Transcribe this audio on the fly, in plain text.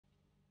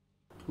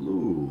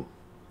Hello,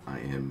 I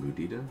am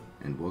Mudita,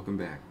 and welcome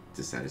back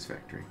to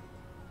Satisfactory.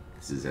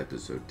 This is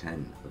episode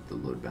 10 of the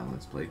load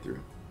balance playthrough,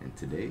 and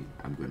today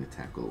I'm going to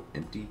tackle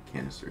empty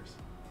canisters.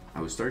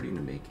 I was starting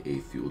to make a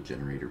fuel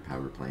generator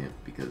power plant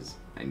because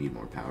I need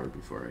more power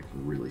before I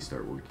can really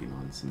start working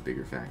on some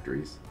bigger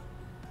factories.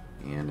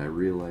 And I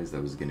realized I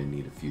was going to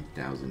need a few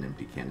thousand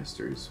empty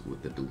canisters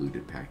with the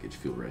diluted packaged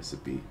fuel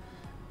recipe,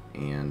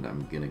 and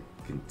I'm going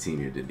to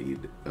continue to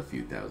need a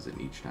few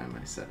thousand each time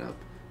I set up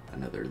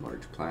another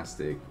large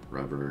plastic,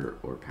 rubber,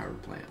 or power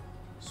plant.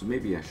 So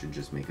maybe I should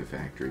just make a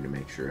factory to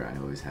make sure I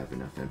always have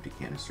enough empty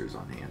canisters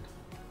on hand.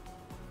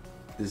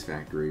 This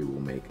factory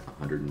will make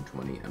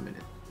 120 a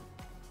minute.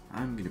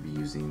 I'm going to be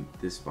using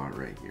this spot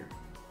right here.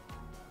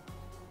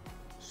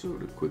 So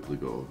to quickly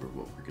go over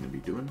what we're going to be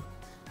doing,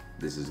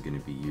 this is going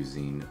to be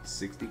using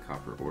 60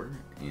 copper ore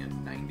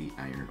and 90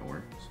 iron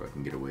ore, so I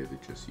can get away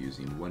with just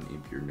using one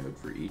impure node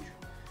for each.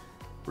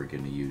 We're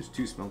going to use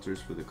 2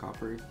 smelters for the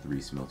copper,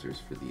 3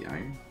 smelters for the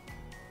iron,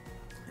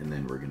 and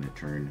then we're going to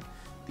turn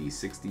the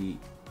 60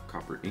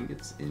 copper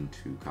ingots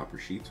into copper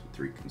sheets with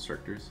 3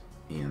 constructors,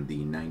 and the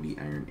 90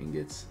 iron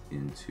ingots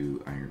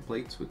into iron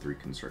plates with 3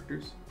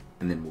 constructors,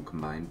 and then we'll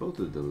combine both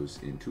of those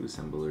in 2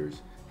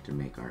 assemblers to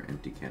make our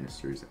empty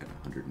canisters at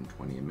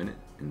 120 a minute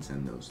and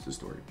send those to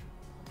storage.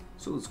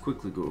 So let's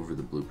quickly go over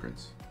the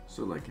blueprints.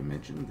 So like I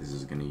mentioned, this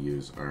is going to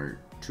use our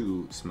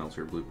 2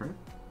 smelter blueprint,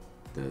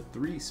 the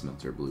 3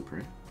 smelter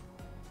blueprint,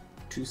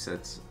 2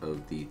 sets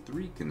of the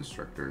 3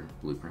 constructor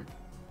blueprint,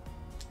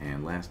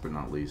 and last but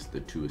not least, the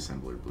 2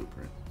 assembler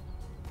blueprint.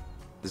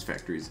 This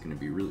factory is going to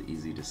be really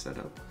easy to set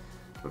up,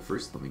 but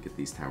first let me get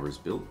these towers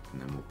built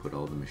and then we'll put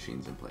all the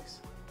machines in place.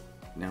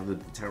 Now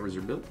that the towers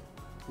are built,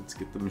 let's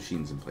get the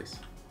machines in place.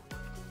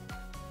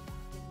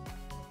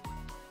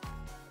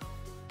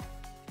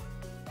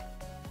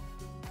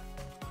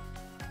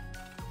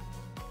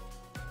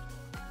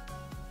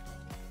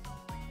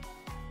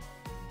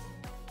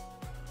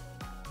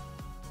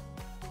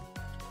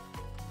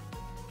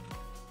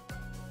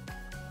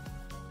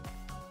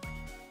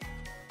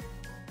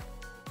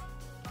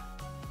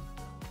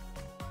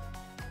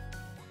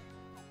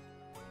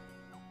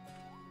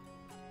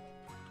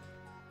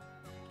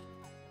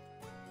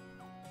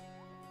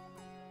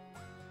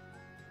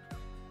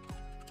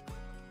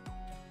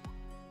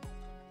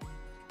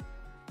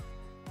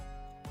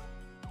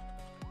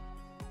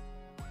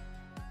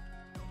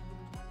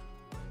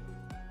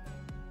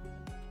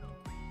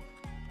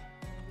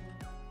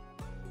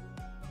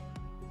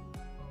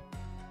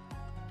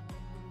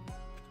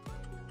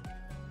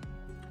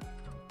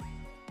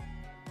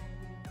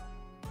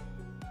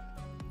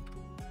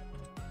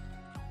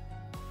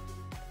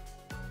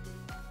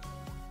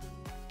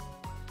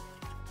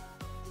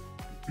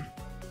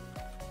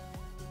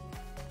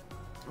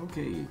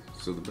 Okay,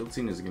 so the build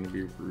scene is going to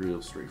be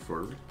real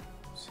straightforward,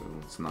 so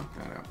let's knock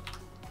that out.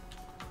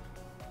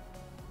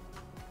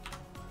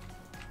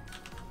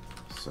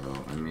 So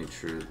I made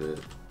sure that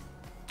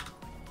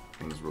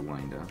things were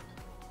lined up.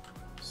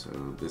 So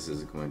this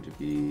is going to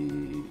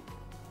be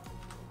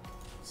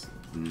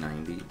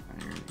 90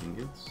 iron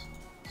ingots,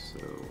 so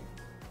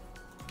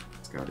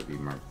it's got to be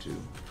Mark II.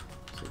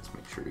 So let's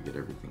make sure to get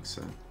everything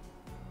set.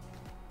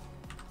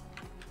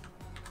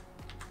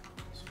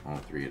 All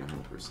 3 at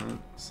 100%.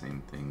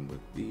 Same thing with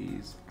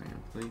these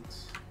iron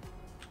plates.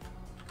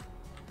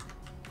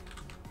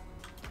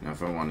 Now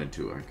if I wanted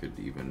to, I could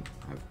even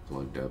have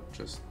plugged up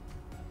just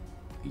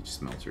each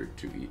smelter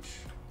to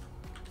each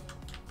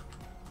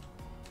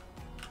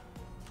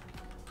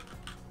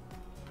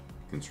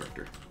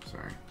constructor,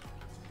 sorry.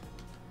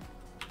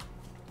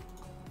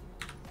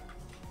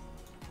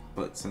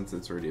 But since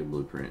it's already a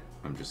blueprint,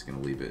 I'm just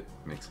gonna leave it,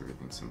 makes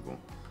everything simple.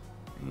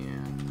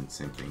 And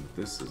same thing with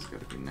this, has got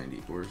to be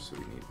 90 ore, so we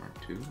need Mark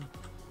II.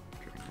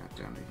 Drag that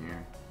down to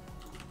here.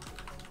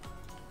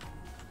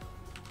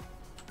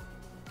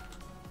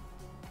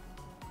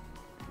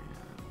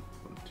 And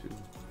 1, 2.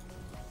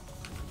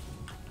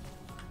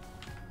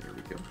 There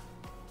we go.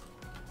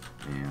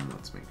 And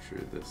let's make sure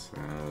this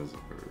has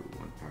our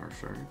 1 power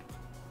shard.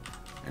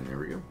 And there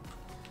we go.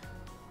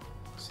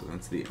 So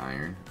that's the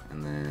iron,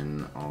 and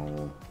then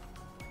I'll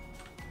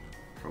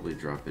probably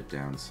drop it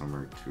down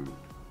somewhere to,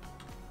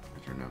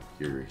 I don't know,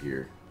 here or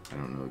here. I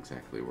don't know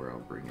exactly where I'll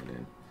bring it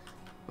in,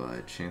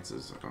 but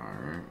chances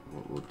are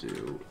what we'll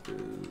do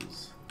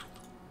is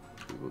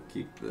we will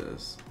keep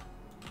this.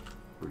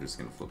 We're just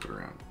going to flip it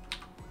around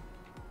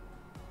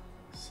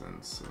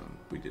since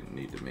we didn't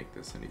need to make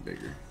this any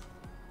bigger.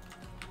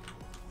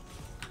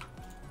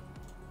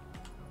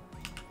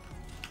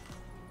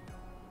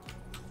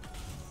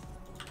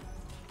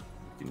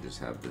 You can just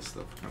have this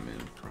stuff come in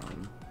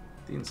from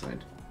the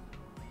inside.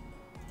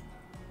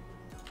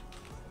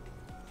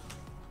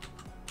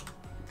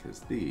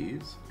 Because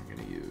these are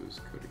going to use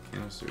coated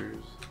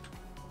canisters.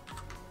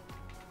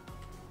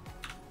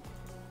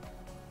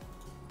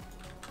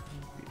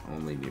 We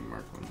only need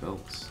Mark I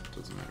belts,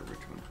 doesn't matter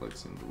which one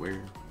plugs into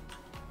where.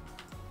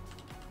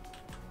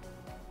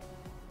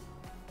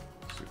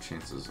 So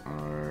chances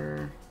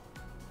are,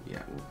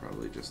 yeah, we'll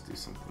probably just do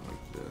something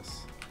like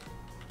this.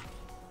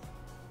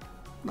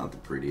 Not the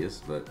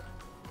prettiest, but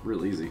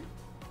real easy.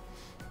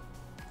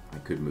 I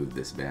could move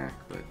this back,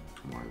 but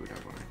why would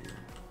I want to do that?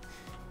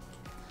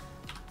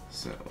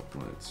 So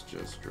let's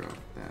just drop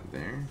that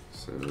there.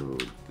 So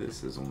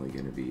this is only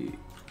going to be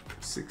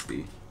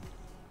 60.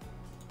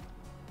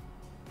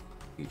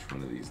 Each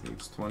one of these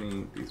needs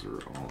 20. These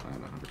are all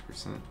at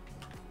 100%.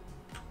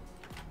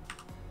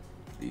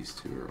 These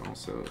two are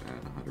also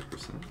at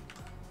 100%.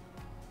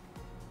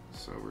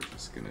 So we're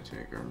just going to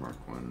take our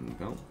Mark 1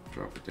 belt,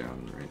 drop it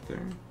down right there.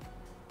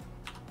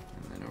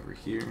 And then over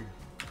here,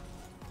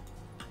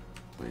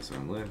 place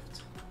on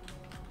lift,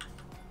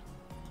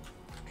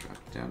 drop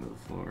it down to the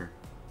floor.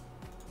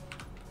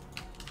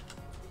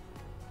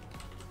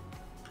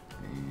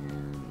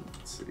 And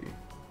let's see.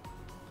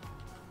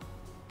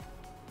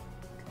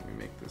 Can we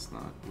make this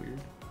not weird?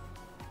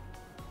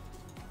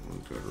 We'll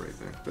go to right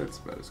there. That's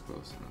about as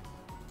close enough.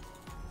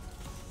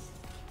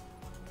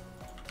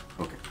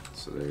 Okay,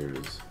 so there's,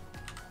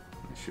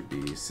 it should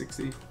be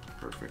 60.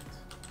 Perfect.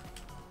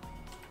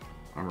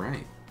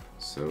 Alright,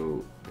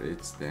 so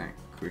it's that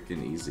quick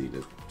and easy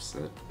to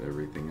set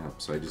everything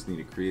up. So I just need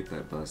to create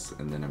that bus,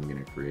 and then I'm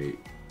going to create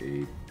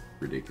a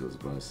ridiculous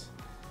bus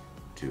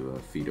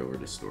to feed over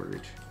to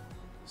storage.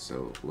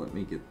 So let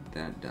me get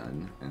that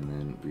done, and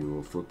then we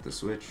will flip the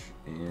switch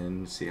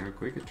and see how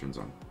quick it turns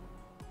on.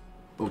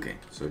 Okay,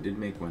 so I did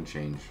make one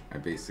change. I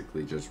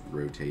basically just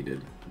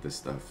rotated the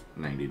stuff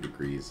 90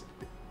 degrees.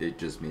 It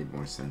just made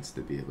more sense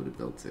to be able to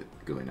build it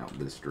going out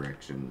this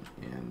direction,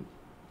 and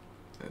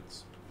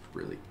that's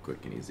really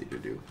quick and easy to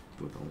do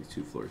with only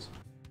 2 floors.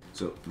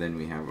 So then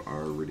we have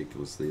our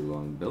ridiculously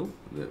long build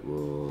that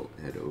will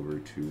head over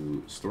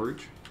to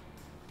storage.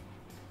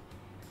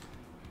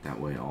 That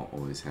way I'll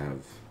always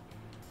have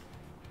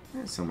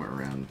somewhere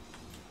around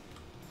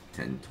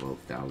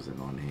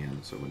 10-12,000 on hand,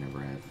 so whenever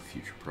I have a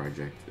future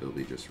project, it'll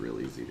be just real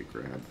easy to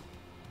grab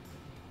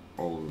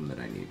all of them that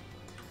I need.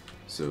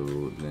 So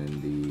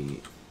then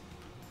the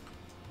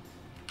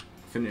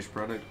finished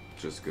product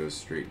just goes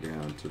straight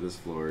down to this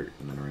floor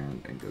and then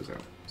around and goes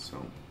out.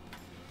 So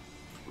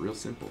real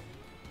simple.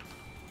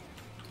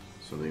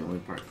 So the only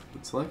part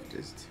that's left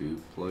is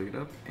to plug it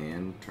up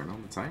and turn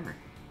on the timer.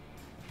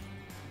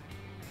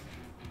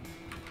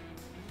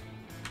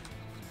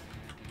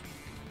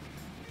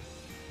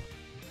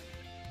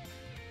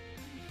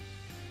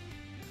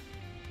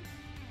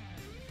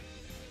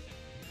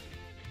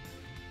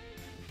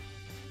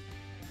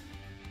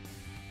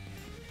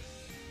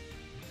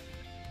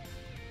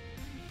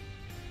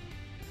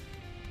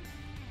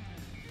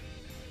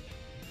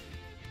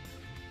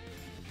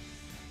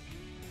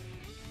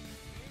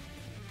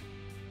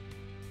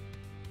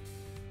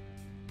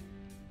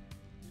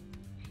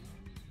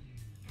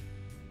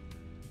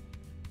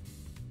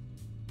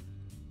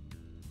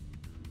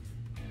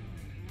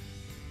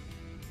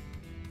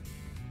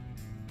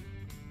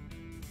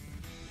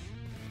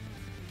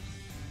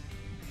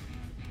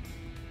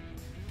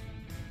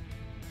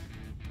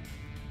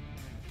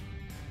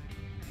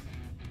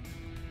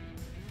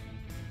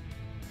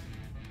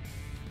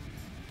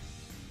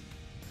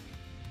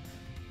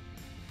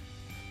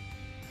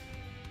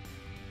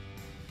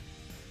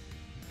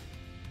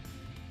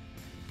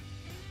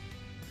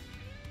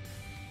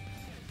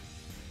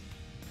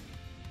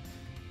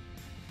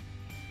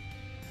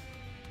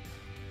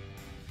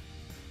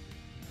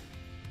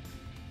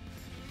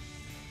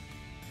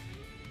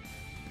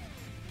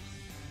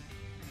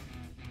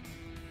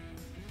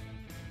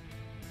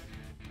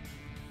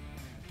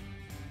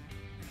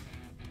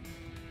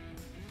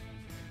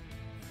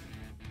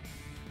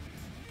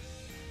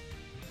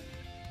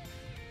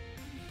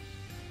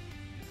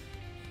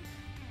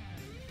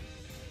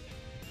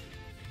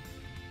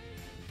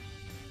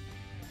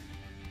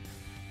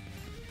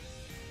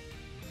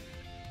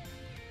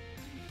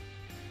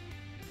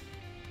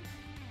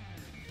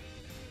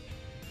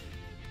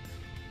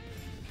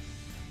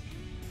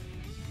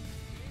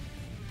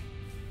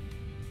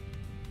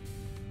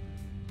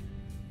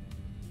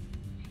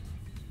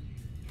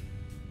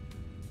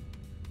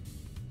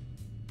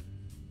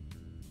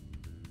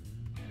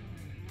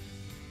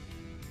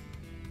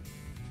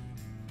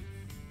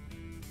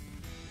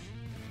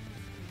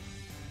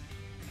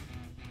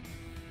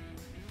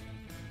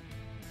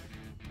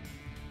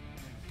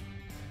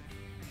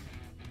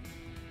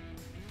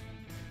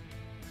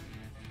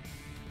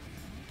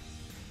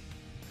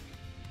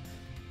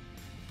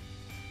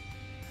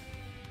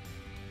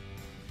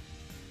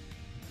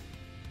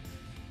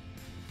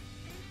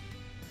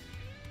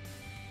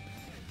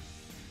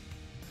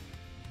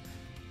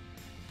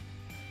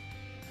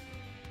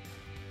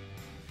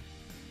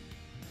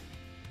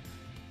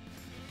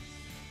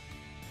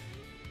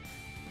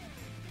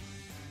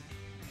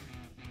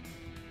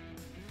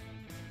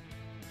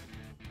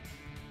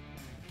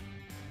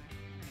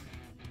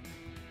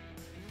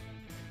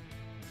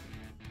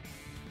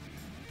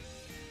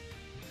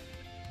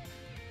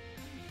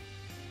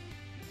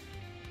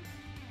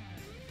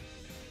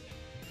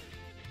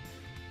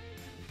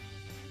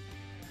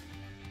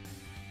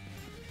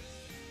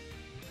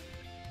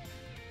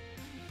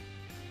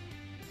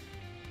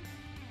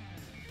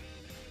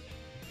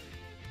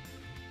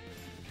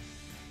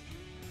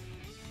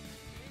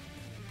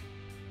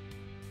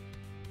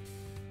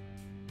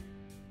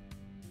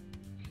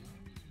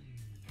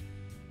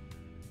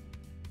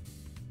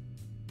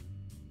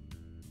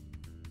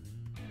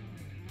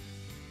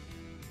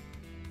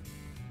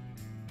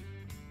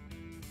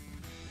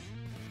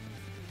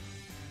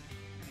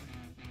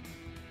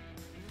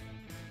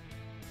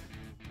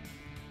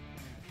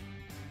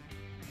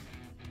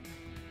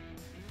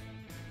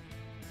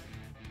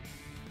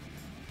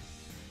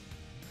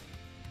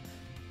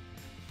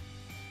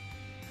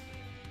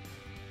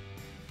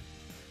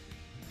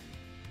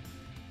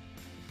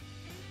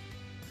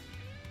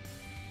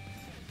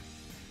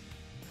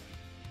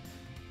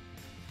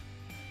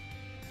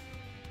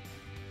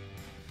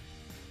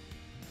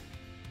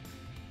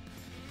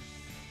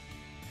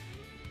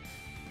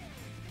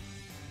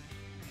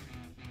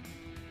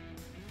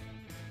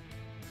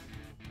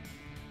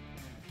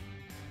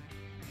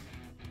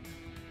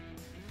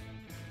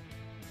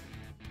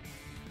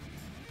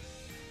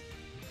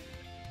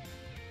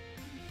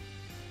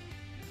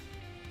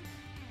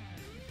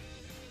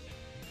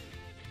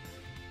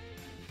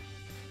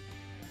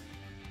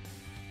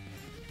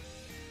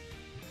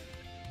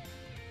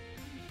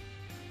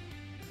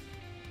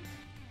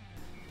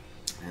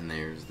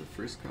 there's the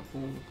first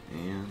couple,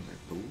 and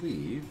I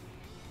believe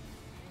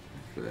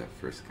after that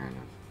first kind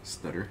of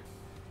stutter,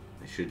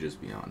 they should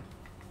just be on.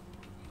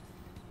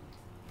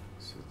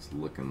 So it's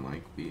looking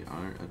like we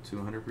are at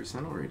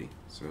 200% already.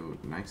 So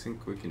nice and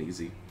quick and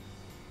easy.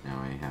 Now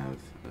I have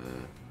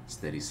a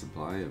steady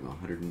supply of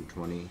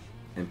 120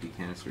 empty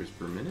canisters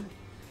per minute,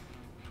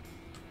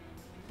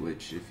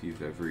 which if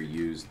you've ever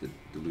used the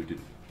diluted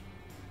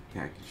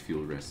packaged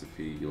fuel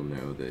recipe, you'll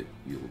know that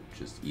you'll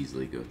just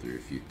easily go through a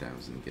few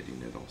thousand getting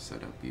it all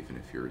set up, even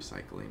if you're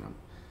recycling them.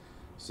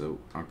 So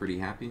I'm pretty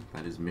happy.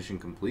 That is mission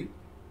complete.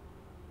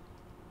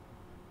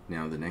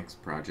 Now the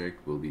next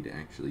project will be to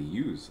actually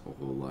use a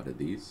whole lot of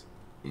these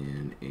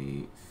in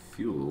a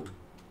fuel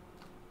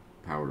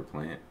power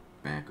plant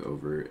back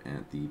over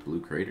at the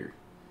Blue Crater.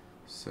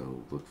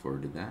 So look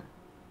forward to that.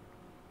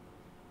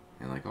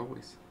 And like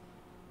always,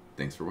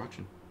 thanks for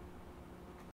watching.